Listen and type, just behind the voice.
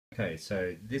Okay,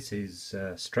 so this is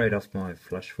straight off my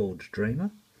Flashforge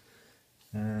Dreamer.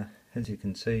 As you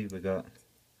can see, we've got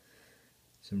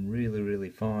some really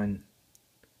fine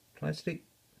plastic.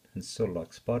 It's sort of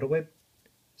like spider web.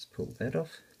 Let's pull that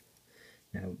off.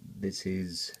 Now this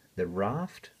is the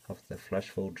Raft of the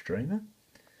Flashforge Dreamer.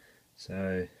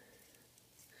 So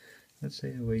let's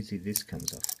see how easy this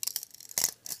comes off.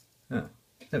 Oh,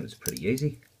 that was pretty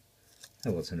easy.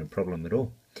 That wasn't a problem at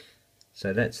all.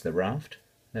 So that's the Raft.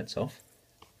 That's off.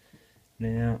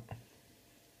 Now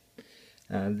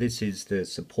this is the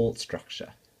support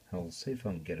structure. I'll see if I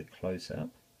can get a close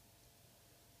up.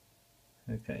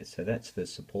 Okay, so that's the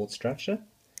support structure,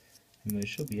 and we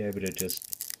should be able to just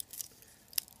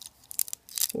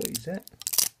squeeze that.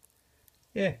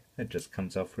 Yeah, that just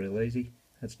comes off real easy.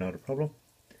 That's not a problem.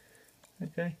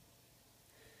 Okay.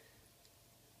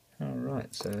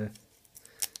 Alright, so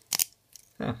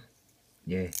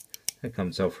yeah, that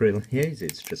comes off really easy.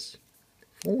 It's just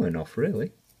falling off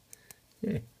really.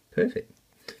 Yeah, perfect.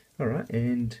 Alright,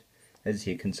 and as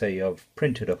you can see, I've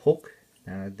printed a hook.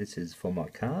 This is for my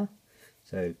car,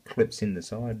 so clips in the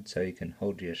side so you can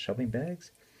hold your shopping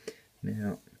bags.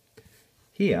 Now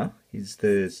here is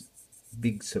the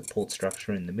big support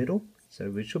structure in the middle,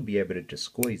 so we should be able to just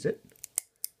squeeze it,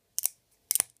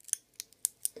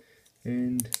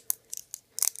 and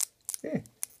yeah,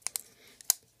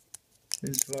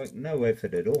 there's like no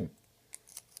effort at all.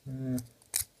 And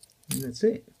that's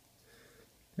it.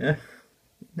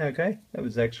 Okay, that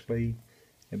was actually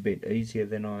a bit easier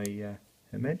than I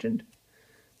imagined.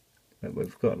 But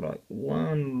we've got like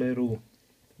one little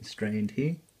strand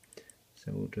here,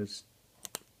 so we'll just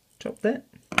chop that.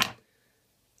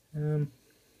 And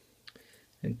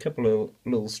a couple of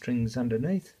little strings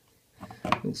underneath.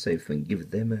 We'll see if we can give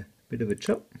them a bit of a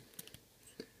chop.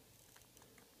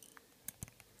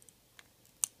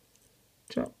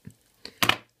 Chop.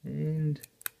 And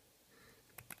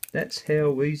that's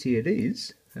how easy it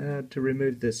is to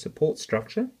remove the support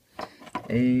structure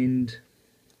and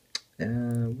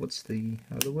what's the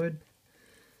other word?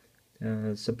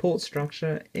 Support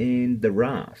structure and the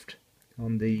raft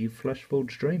on the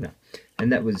Flashforge Dreamer,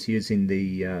 and that was using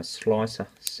the slicer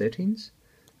settings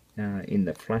in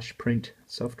the Flashprint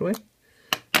software.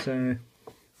 So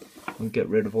we'll get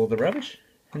rid of all the rubbish,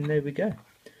 and there we go.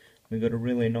 We've got a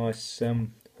really nice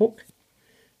hook.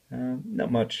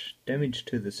 Not much damage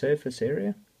to the surface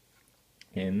area,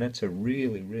 and that's a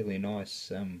really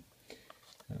nice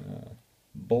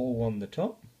ball on the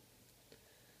top.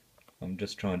 I'm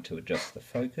just trying to adjust the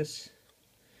focus.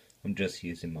 I'm just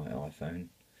using my iPhone,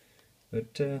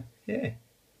 but yeah,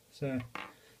 so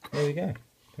there we go.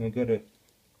 We've got a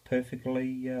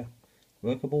perfectly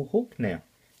workable hook now,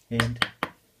 and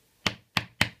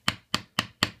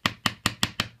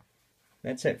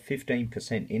that's at 15%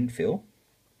 infill.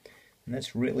 And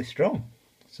that's really strong,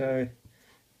 so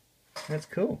that's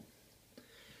cool.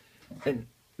 And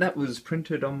that was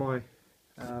printed on my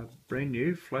brand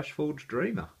new Flashforge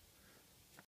Dreamer.